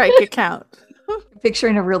his trike account.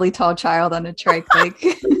 Picturing a really tall child on a trike, like.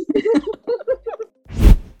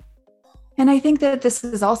 And I think that this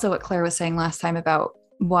is also what Claire was saying last time about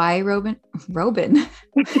why Robin. Robin.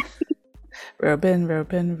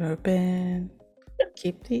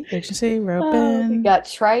 Keep the agency, We Robin. got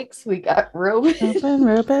Shrikes. We got Robin.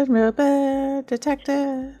 Robin,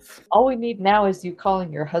 detective. All we need now is you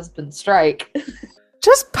calling your husband Strike.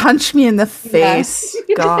 Just punch me in the face.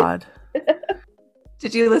 God.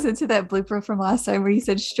 Did you listen to that blooper from last time where you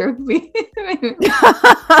said stroke me?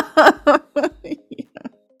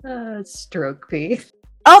 Stroke P.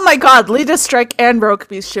 Oh my god, Lita Strike and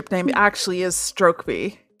Rokeby's ship name actually is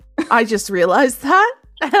Strokeby. I just realized that,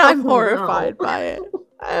 and I'm Oh, horrified no. by it.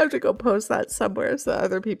 I have to go post that somewhere so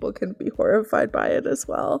other people can be horrified by it as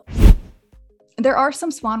well. There are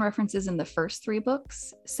some swan references in the first 3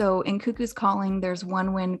 books. So in Cuckoo's Calling, there's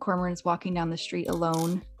one when Cormoran's walking down the street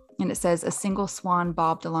alone, and it says, "A single swan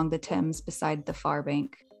bobbed along the Thames beside the far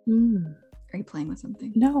bank." Are you playing with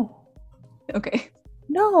something? No. Okay.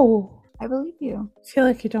 No. I believe you. I feel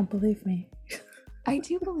like you don't believe me. I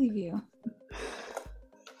do believe you.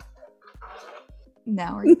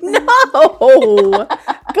 Now are you playing? No!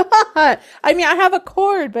 God! I mean, I have a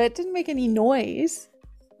chord, but it didn't make any noise.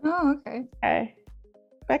 Oh, okay. Okay.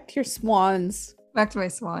 Back to your swans. Back to my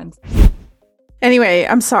swans. Anyway,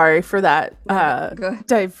 I'm sorry for that Go ahead.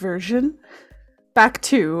 diversion. Back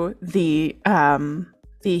to the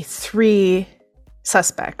 3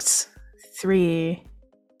 suspects. 3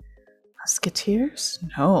 musketeers?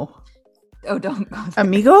 No. Oh, don't go there.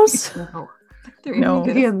 Amigos? No. 3 No.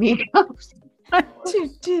 amigos. The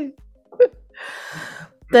amigos.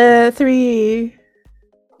 The 3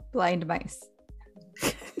 Blind mice.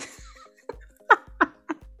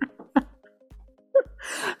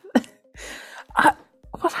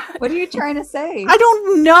 What are you trying to say? I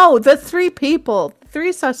don't know. The 3 people,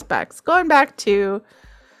 3 suspects. Going back to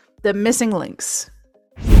the missing links.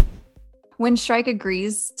 When Shrike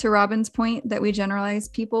agrees to Robin's point that we generalize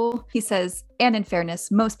people, he says, and in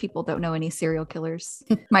fairness, most people don't know any serial killers.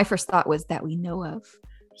 My first thought was that we know of.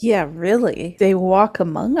 Yeah, really. They walk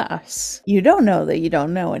among us. You don't know that you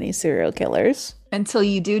don't know any serial killers. Until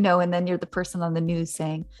you do know, and then you're the person on the news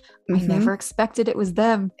saying, I Mhm. never expected it was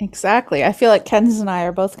them. Exactly. I feel like Ken's and I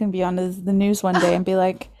are both going to be on the news one day and be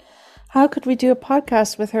like, how could we do a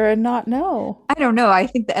podcast with her and not know? I don't know. I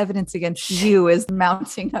think the evidence against you is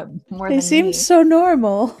mounting up more They than seem me. so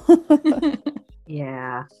normal.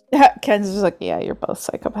 Yeah. Ken's just like, yeah, you're both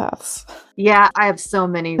psychopaths. Yeah, I have so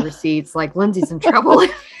many receipts. Like, Lindsay's in trouble.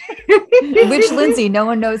 Which Lindsay? No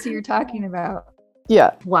one knows who you're talking about.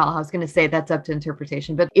 Yeah. Well, I was going to say that's up to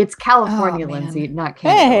interpretation, but it's California Oh, man. Lindsay, not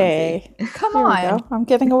Canada Lindsay. Hey, Come here we on. go. I'm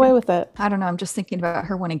getting away with it. I don't know. I'm just thinking about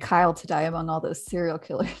her wanting Kyle to die among all those serial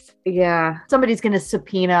killers. Yeah. Somebody's going to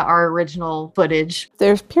subpoena our original footage.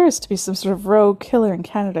 There appears to be some sort of rogue killer in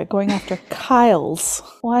Canada going after Kyles.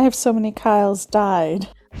 Why have so many Kyles died?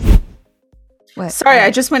 What? Sorry,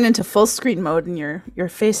 I just went into full screen mode and your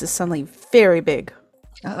face is suddenly very big.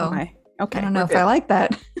 Uh-oh. Okay. Okay. I don't know we're if good. I like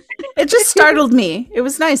that. It just startled me. It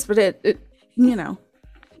was nice, but it you know,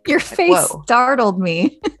 Your face whoa. startled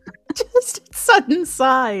me. just its sudden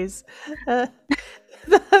size.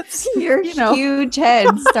 That's Your you know. huge head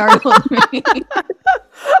startled me.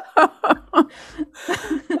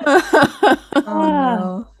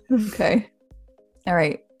 Oh no. Okay. All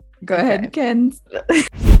right. Go ahead, Ken.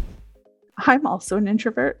 I'm also an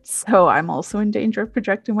introvert, so I'm also in danger of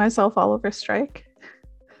projecting myself all over Strike.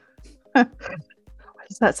 Why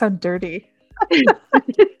does that sound dirty?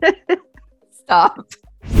 Stop.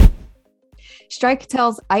 Strike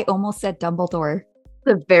tells I almost said Dumbledore.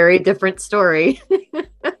 It's a very different story.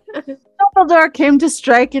 Dumbledore came to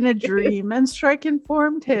Strike in a dream, and Strike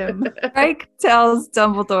informed him. Strike tells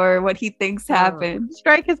Dumbledore what he thinks happened.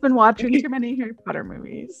 Strike has been watching too many Harry Potter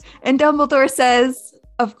movies. And Dumbledore says,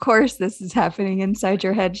 of course this is happening inside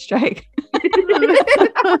your head, Strike.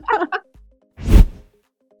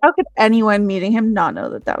 How could anyone meeting him not know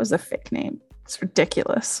that that was a fake name? It's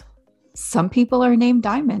ridiculous. Some people are named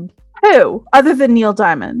Diamond. Who? Other than Neil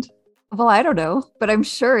Diamond? Well, I don't know, but I'm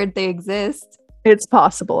sure they exist. It's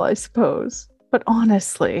possible, I suppose. But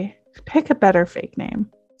honestly, pick a better fake name.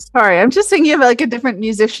 Sorry, I'm just thinking of like a different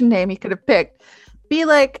musician name he could have picked. Be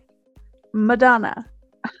like Madonna.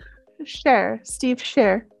 Cher. Steve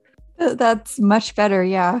Cher. That's much better,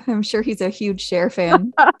 yeah. I'm sure he's a huge Cher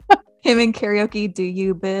fan. Him in karaoke, do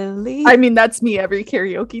you believe? I mean, that's me every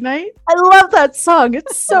karaoke night. I love that song.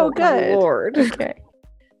 It's so good. Lord. Okay.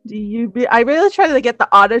 I really try to get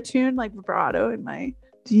the auto tune, like vibrato in my.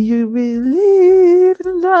 Do you believe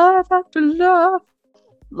in love after love?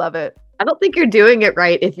 Love it. I don't think you're doing it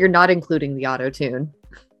right if you're not including the auto tune.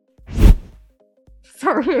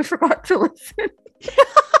 Sorry, I forgot to listen.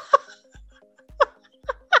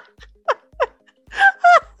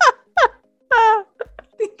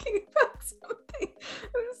 Thinking about something.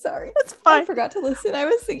 I'm sorry. That's I fine. forgot to listen. I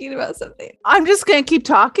was thinking about something. I'm just going to keep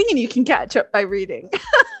talking and you can catch up by reading.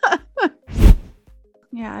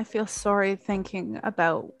 Yeah, I feel sorry thinking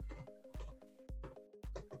about.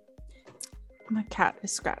 My cat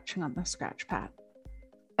is scratching on the scratch pad.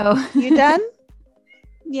 Oh, You done?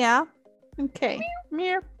 Yeah. Okay.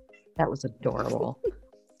 Meow. That was adorable.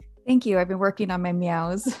 thank you. I've been working on my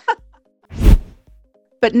meows.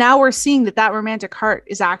 But now we're seeing that romantic heart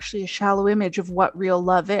is actually a shallow image of what real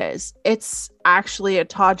love is. It's actually a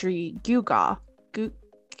tawdry gewgaw.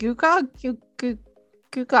 Gewgaw? Gewgaw.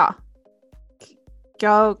 Gewgaw.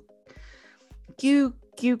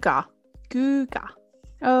 Gewgaw.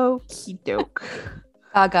 Okie doke.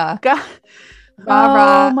 Gaga. Ga- Rah, Oh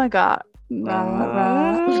rah. my god. Rah,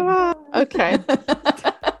 rah. Okay.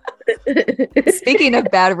 Speaking of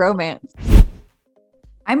bad romance,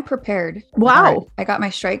 I'm prepared. Wow. All right, I got my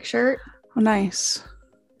strike shirt. Oh, nice.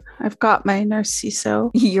 I've got my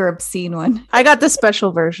Narciso. Your obscene one. I got the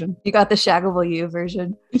special version. You got the Shaggable You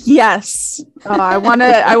version. Yes. I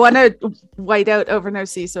wanna white out over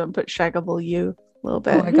Narciso and put Shaggable You a little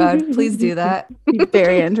bit. Oh my God, please do that. Be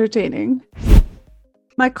very entertaining.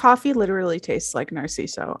 My coffee literally tastes like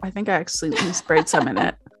Narciso. I think I accidentally sprayed some in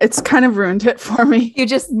it. It's kind of ruined it for me. You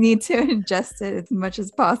just need to ingest it as much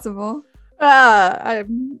as possible.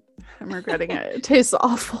 I'm regretting it. It tastes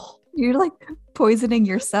awful. You're like poisoning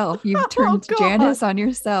yourself. You've turned God. Janice on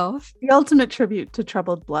yourself. The ultimate tribute to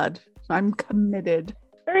troubled blood. I'm committed.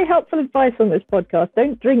 Very helpful advice on this podcast.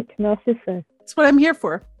 Don't drink Narciso. That's what I'm here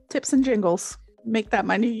for. Tips and jingles. Make that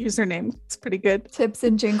my new username. It's pretty good. Tips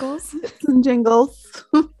and jingles. Tips and jingles.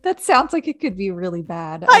 That sounds like it could be really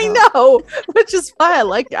bad. I know, which is why I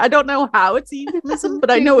like it. I don't know how it's a euphemism, but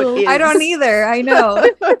I know it is. I don't either. I know.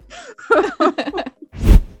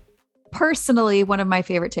 Personally, one of my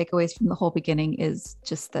favorite takeaways from the whole beginning is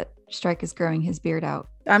just that Strike is growing his beard out.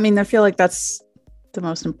 I mean, I feel like that's the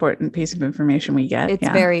most important piece of information we get. It's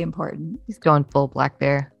very important. He's going full black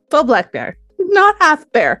bear. Full black bear, not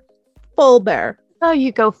half bear, full bear. Oh,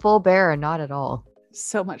 you go full bear or not at all.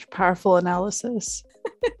 So much powerful analysis.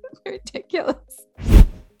 Ridiculous.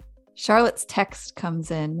 Charlotte's text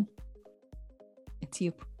comes in. It's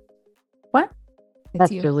you. What? It's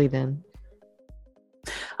That's you. Julie then.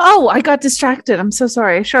 Oh, I got distracted. I'm so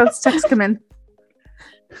sorry. Charlotte's text come in.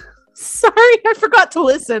 Sorry, I forgot to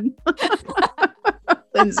listen.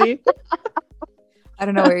 Lindsay. I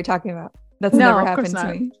don't know what you're talking about. That's No, never of course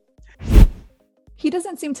happened to not. me. He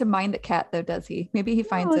doesn't seem to mind the cat though, does he? Maybe he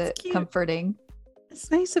finds it's it cute. comforting. It's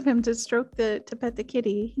nice of him to to pet the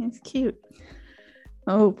kitty. It's cute.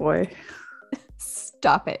 Oh boy.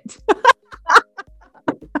 Stop it.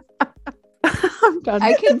 I'm done.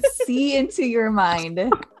 I can see into your mind.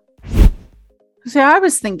 See, I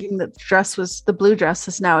was thinking that the blue dress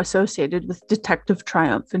is now associated with Detective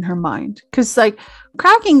Triumph in her mind. Because, like,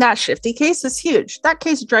 cracking that Shifty case is huge. That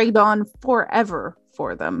case dragged on forever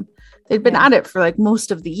for them. They'd been at it for, like, most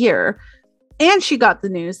of the year. And she got the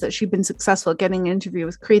news that she'd been successful at getting an interview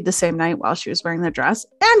with Creed the same night while she was wearing the dress.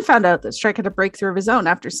 And found out that Strike had a breakthrough of his own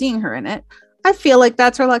after seeing her in it. I feel like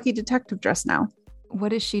that's her lucky detective dress now.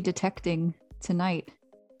 What is she detecting tonight?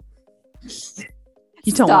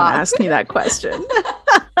 You don't want to ask me that question.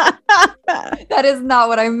 That is not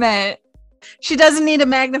what I meant. She doesn't need a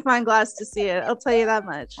magnifying glass to see it. I'll tell you that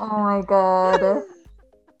much. Oh my God.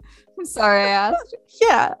 I'm sorry I asked.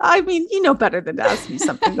 Yeah, I mean, you know better than to ask me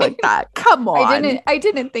something like that. Come on. I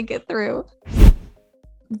didn't think it through.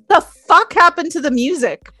 The fuck happened to the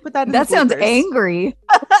music? Put that in That the sounds bloopers. angry.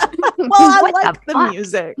 Well, I What like the the fuck?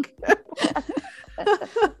 music.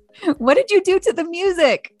 What did you do to the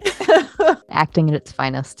music? Acting at its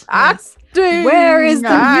finest. Acting, Where is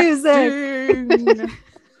the music?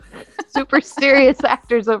 Super serious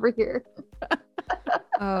actors over here.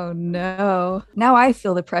 Oh no. Now I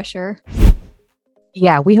feel the pressure.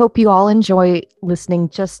 Yeah, we hope you all enjoy listening.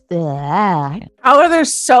 How are there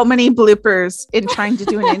so many bloopers in trying to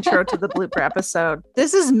do an intro to the blooper episode?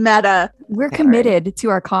 This is meta. We're Okay, committed to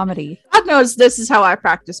our comedy. God knows this is how I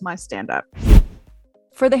practice my stand-up.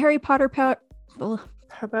 For the Harry Potter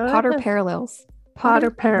Potter parallels.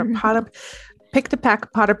 Potter. Pick the pack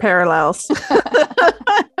of Potter parallels.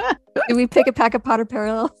 Did we pick a pack of Potter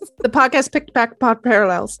parallels? The podcast picked back Pod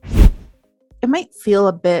Parallels. It might feel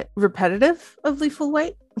a bit repetitive of Lethal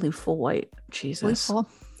White. Lethal White. Jesus. Lethal.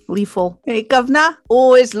 Lethal. Hey, governor.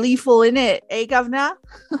 Always lethal in it. Hey, governor.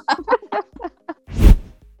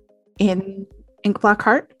 In Ink Black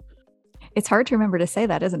Heart. It's hard to remember to say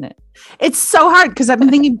that, isn't it? It's so hard because I've been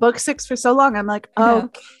thinking book 6 for so long. I'm like, I know.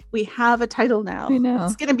 oh, we have a title now. I know.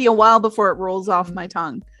 It's going to be a while before it rolls off my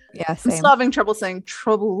tongue. Yeah, I'm same. still having trouble saying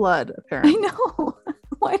trouble blood, I apparently. know.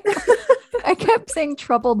 Why? I kept saying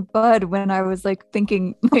troubled bud when I was like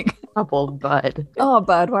thinking like, Troubled bud. oh,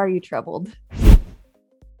 bud, why are you troubled?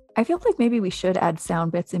 I feel like maybe we should add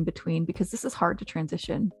sound bits in between because this is hard to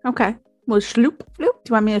transition. Okay. Well, shloop. Floop. Do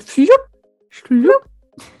you want me to floop? Shloop.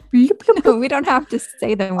 Floop. No, we don't have to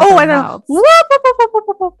say them with Oh, our I know. mouths. Whoop, whoop, whoop, whoop,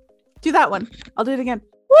 whoop, whoop. Do that one. I'll do it again.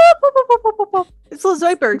 Whoop, whoop, whoop, whoop, whoop, whoop. It's little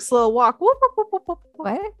Zoidberg's little walk. Whoop, whoop, whoop, whoop, whoop.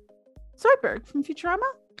 What? Zoidberg from Futurama.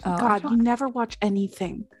 Oh, God, you never watch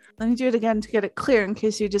anything. Let me do it again to get it clear in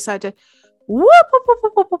case you decide to. Whoop, whoop, whoop,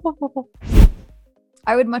 whoop, whoop, whoop, whoop, whoop.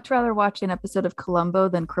 I would much rather watch an episode of Columbo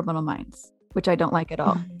than Criminal Minds, which I don't like at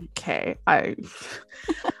all. Okay,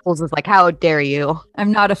 Jules is like, how dare you?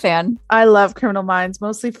 I'm not a fan. I love Criminal Minds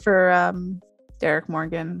mostly for Derek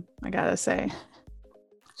Morgan. I gotta say,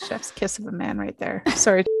 Chef's kiss of a man right there.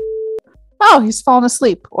 Sorry. Oh, he's fallen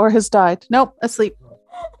asleep or has died. Nope, asleep.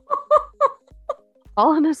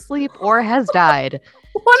 Fallen asleep or has died.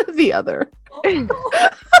 One or the other.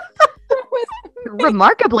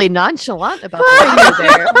 Remarkably nonchalant about the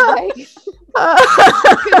there. Like, he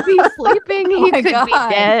could be sleeping. He my could God. be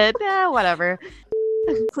dead. Whatever.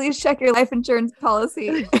 Please check your life insurance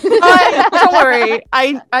policy. Don't worry.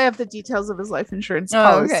 I have the details of his life insurance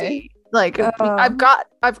policy. Okay. Like I've got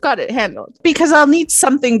it handled because I'll need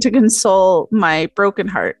something to console my broken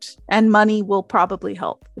heart, and money will probably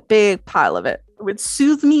help. A big pile of it. It would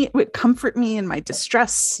soothe me. It would comfort me in my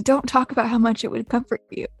distress. Don't talk about how much it would comfort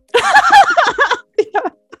you.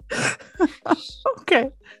 Okay.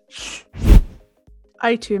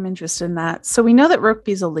 I too am interested in that. So we know that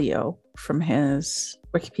Rokby's a Leo from his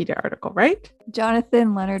Wikipedia article, right?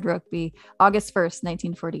 Jonathan Leonard Rokeby, August 1st,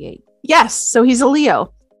 1948. Yes. So he's a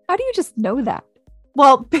Leo. How do you just know that?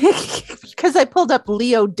 Well, because I pulled up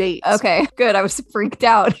Leo dates. Okay, good. I was freaked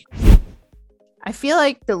out. I feel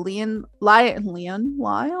like the Lion Leo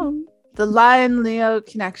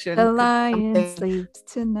connection. The could be lion something. sleeps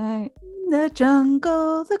tonight. The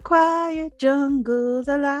jungle, the quiet jungle,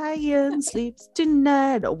 the lion sleeps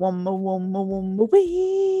tonight. A wumma wumma wumma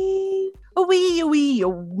wee. A wee, a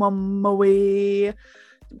wumma wee.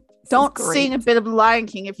 Don't sing a bit of Lion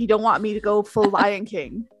King if you don't want me to go full Lion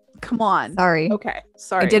King. Come on. Sorry. Okay.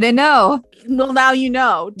 Sorry. I didn't know. Well, now you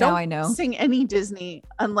know. Don't Now I know. sing any Disney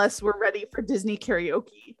unless we're ready for Disney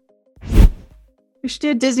karaoke. We should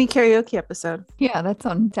do a Disney karaoke episode. Yeah, that's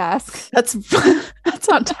on task. That's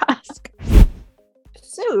on task.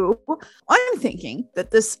 So I'm thinking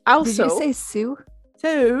that this also. Did you say Sue?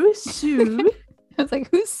 Sue? I was like,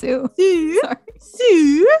 who's Sue? Sue? Sorry.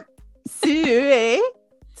 Sue? Eh?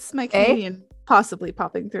 This is my Canadian possibly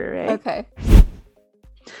popping through, eh? Okay.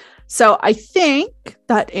 So I think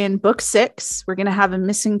that in book 6, we're going to have a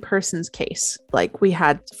missing persons case, like we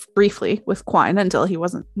had briefly with Quine until he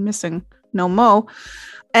wasn't missing no mo.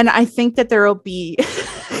 And I think that there will be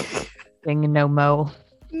No mo.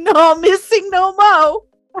 no missing no mo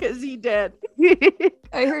because he did.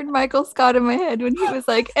 I heard Michael Scott in my head when he was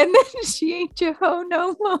like, and then she ain't your hoe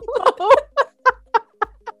no more.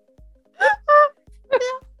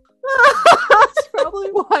 That's probably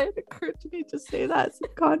why it occurred to me to say that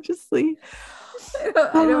subconsciously.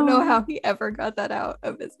 I don't know how he ever got that out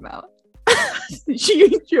of his mouth. She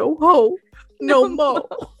ain't your hoe no mo.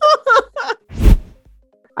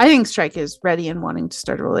 I think Strike is ready and wanting to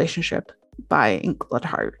start a relationship by Inkblood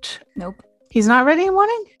Heart. Nope. He's not ready and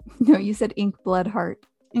wanting? No, you said ink blood heart.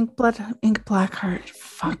 Ink Black Heart.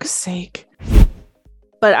 Fuck's sake.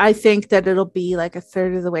 But I think that it'll be like a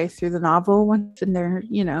third of the way through the novel when they're,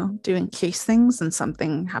 doing case things and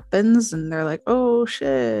something happens and they're like, oh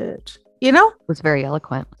shit. It was very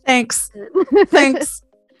eloquent. Thanks.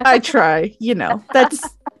 I try, that's.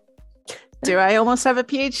 Do I almost have a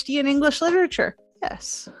PhD in English literature?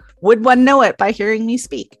 Yes. Would one know it by hearing me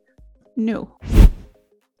speak? No.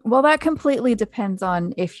 Well, that completely depends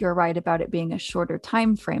on if you're right about it being a shorter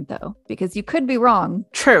time frame, though, because you could be wrong.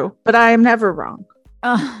 True, but I am never wrong.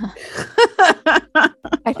 I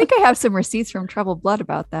think I have some receipts from Troubled Blood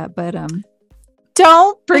about that, but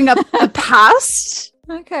Don't bring up the past.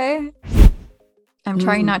 okay. I'm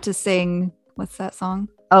trying not to sing. What's that song?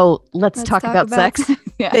 Oh, let's talk about sex.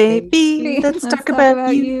 Yeah. Baby, let's talk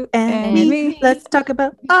about you and me. Let's talk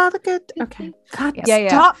about all the good. Okay. God, Yeah.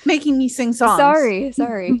 stop making me sing songs.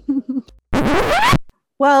 Sorry.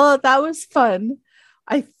 Well, that was fun.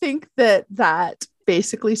 I think that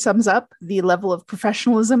basically sums up the level of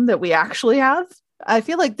professionalism that we actually have. I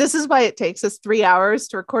feel like this is why it takes us 3 hours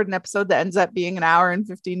to record an episode that ends up being an hour and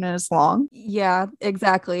 15 minutes long. Yeah,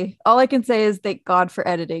 exactly. All I can say is thank God for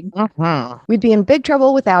editing. We'd be in big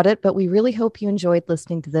trouble without it, but we really hope you enjoyed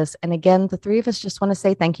listening to this. And again, the three of us just want to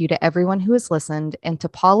say thank you to everyone who has listened and to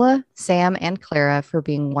Paula, Sam, and Clara for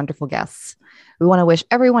being wonderful guests. We want to wish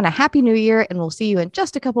everyone a happy new year, and we'll see you in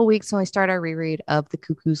just a couple weeks when we start our reread of The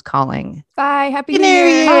Cuckoo's Calling. Bye. Happy New New Year.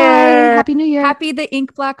 Year. Bye. Happy New Year. Happy the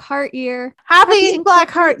Ink Black Heart Year. Happy Black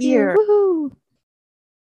Heart Year. Woohoo.